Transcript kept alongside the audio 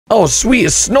Oh, sweet. A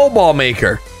snowball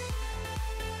maker.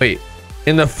 Wait.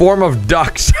 In the form of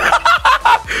ducks.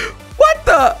 What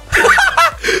the?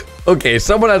 Okay,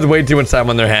 someone has way too much time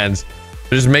on their hands.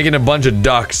 They're just making a bunch of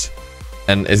ducks.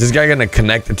 And is this guy going to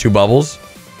connect the two bubbles?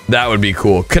 That would be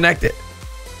cool. Connect it.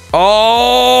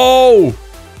 Oh!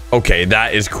 Okay,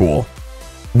 that is cool.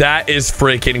 That is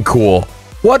freaking cool.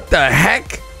 What the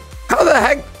heck? How the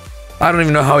heck? I don't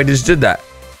even know how he just did that.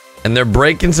 And they're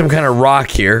breaking some kind of rock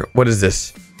here. What is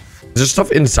this? Is there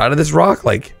stuff inside of this rock?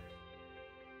 Like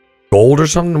gold or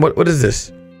something? What is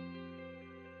this?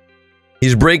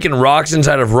 He's breaking rocks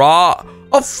inside of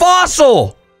a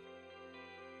fossil!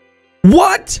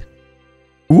 What?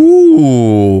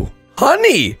 Ooh,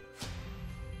 honey.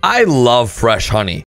 I love fresh honey.